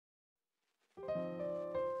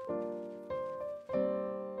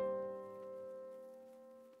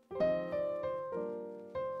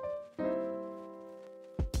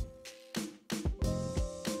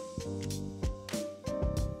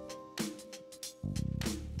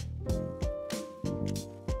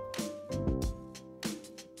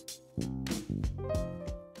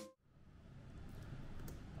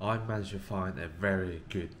I managed to find a very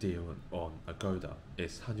good deal on Agoda.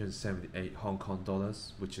 It's 178 Hong Kong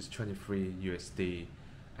dollars, which is 23 USD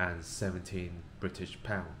and 17 British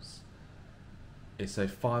pounds. It's a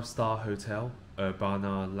 5-star hotel,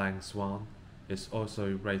 Urbana Suan. It's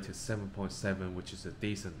also rated 7.7, which is a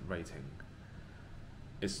decent rating.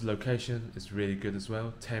 Its location is really good as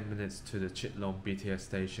well, 10 minutes to the Chit Lom BTS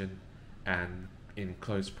station and in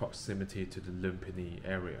close proximity to the Lumpini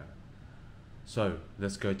area. So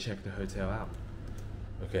let's go check the hotel out.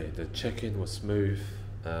 Okay, the check-in was smooth,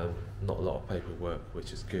 not a lot of paperwork,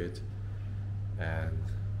 which is good, and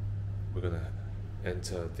we're gonna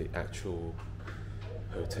enter the actual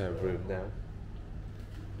hotel room now.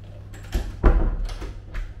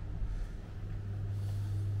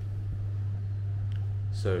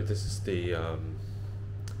 So this is the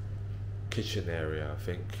kitchen area, I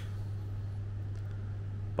think,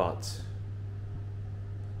 but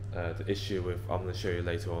the issue with, I'm going to show you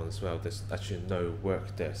later on as well, there's actually no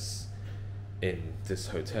work desk in this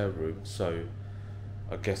hotel room, so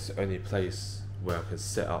I guess the only place where I can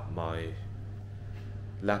set up my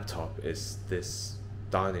laptop is this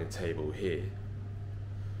dining table here,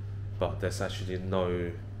 but there's actually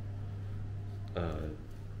no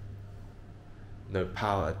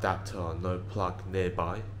power adapter or no plug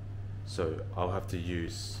nearby, so I'll have to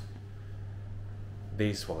use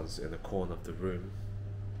these ones in the corner of the room,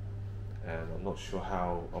 and I'm not sure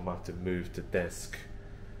how. I might have to move the desk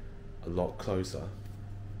a lot closer.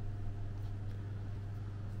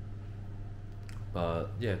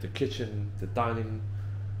 But yeah, the kitchen, the dining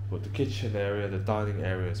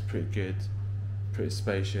area is pretty good, pretty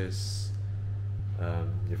spacious.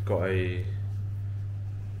 You've got a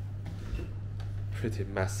pretty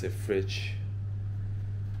massive fridge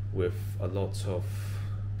with a lot of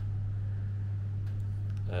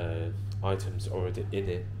items already in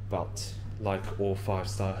it, but like all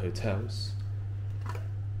 5-star hotels,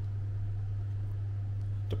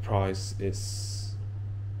 the price is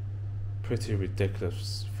pretty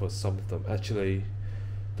ridiculous for some of them. Actually,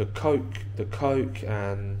 the Coke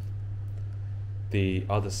and the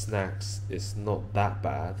other snacks is not that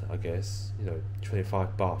bad, I guess.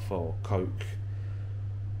 25 baht for Coke,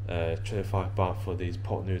 25 baht for these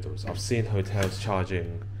pot noodles. I've seen hotels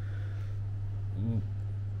charging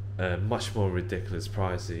much more ridiculous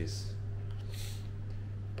prices,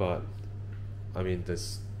 but I mean,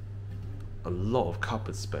 there's a lot of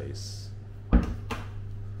cupboard space.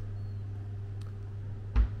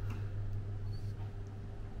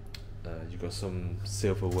 You got some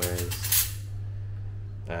silverwares,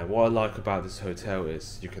 and what I like about this hotel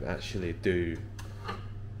is you can actually do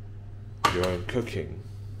your own cooking.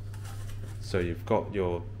 So you've got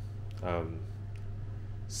your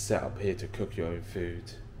setup here to cook your own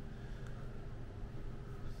food,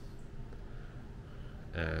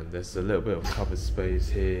 and there's a little bit of cupboard space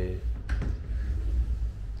here.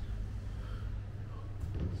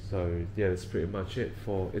 So yeah, that's pretty much it.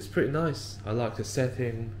 It's pretty nice. I like the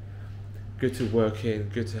setting, good to work in,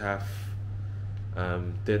 good to have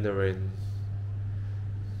dinner in.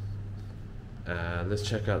 Let's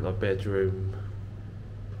check out our bedroom.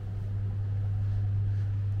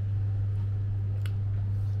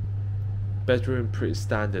 Bedroom pretty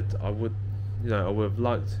standard. I would have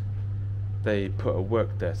liked they put a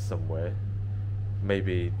work desk somewhere,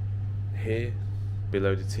 maybe here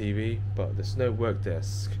below the TV, but there's no work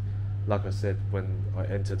desk, like I said when I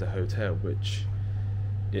entered the hotel, which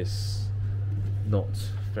is not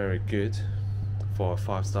very good for a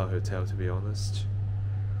 5-star hotel, to be honest.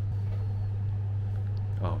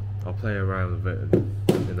 I'll play around with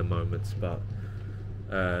it in a moment, but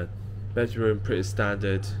bedroom pretty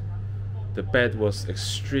standard. The bed was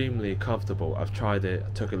extremely comfortable. I've tried it, I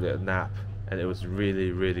took a little nap, and it was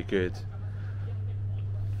really, really good.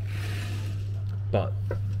 But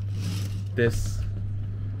the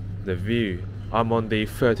view, I'm on the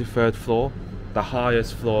 33rd floor. The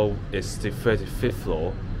highest floor is the 35th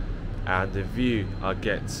floor, and the view I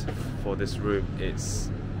get for this room is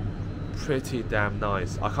pretty damn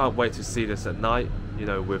nice. I can't wait to see this at night,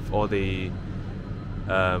 with all the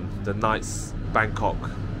night's Bangkok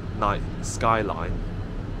night skyline.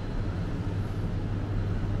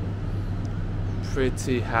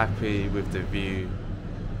 Pretty happy with the view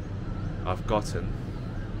I've gotten.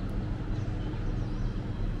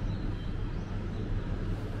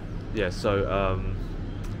 Yeah, so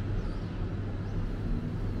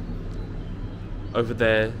over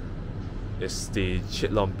there is the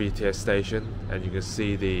Chit Lom BTS station, and you can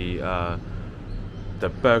see the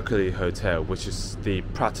Berkeley Hotel, which is the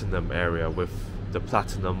Platinum area with the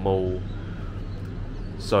Platinum Mall.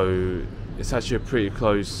 So it's actually pretty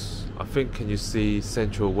close. I think, can you see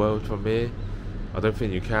Central World from here? I don't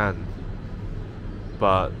think you can,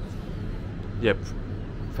 but yeah,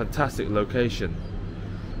 fantastic location.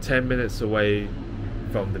 10 minutes away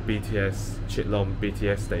from the BTS Chit Lom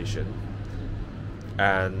BTS station,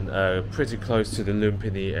 and pretty close to the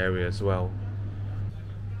Lumpini area as well.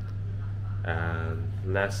 And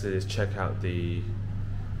lastly, let's check out the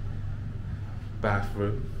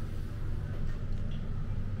bathroom.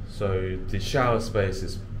 So the shower space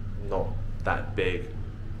is not that big.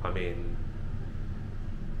 I mean,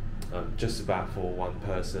 just about for one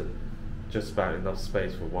person, just about enough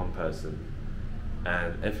space for one person,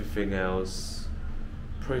 and everything else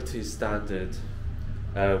pretty standard.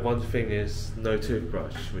 One thing is no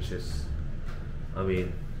toothbrush, which is, I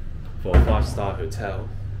mean, for a 5-star hotel.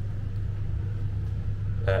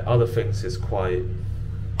 Other things is quite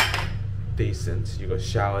decent. You got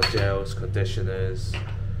shower gels, conditioners,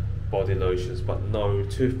 body lotions, but no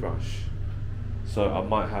toothbrush. So I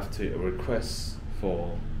might have to request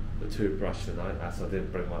for the toothbrush tonight, as I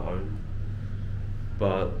didn't bring my own.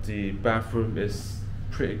 But the bathroom is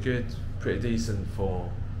pretty good, pretty decent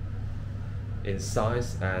for in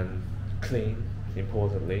size and clean,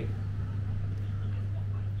 importantly.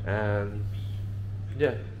 And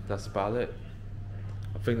yeah, that's about it.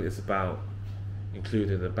 I think it's about,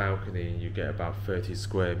 including the balcony, you get about 30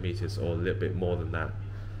 square meters or a little bit more than that.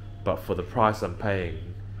 But for the price I'm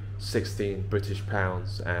paying, 16 British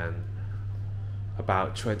pounds and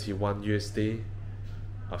about 21 USD,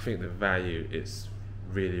 I think the value is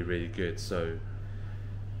really, really good. So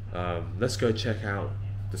let's go check out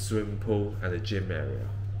the swimming pool and the gym area.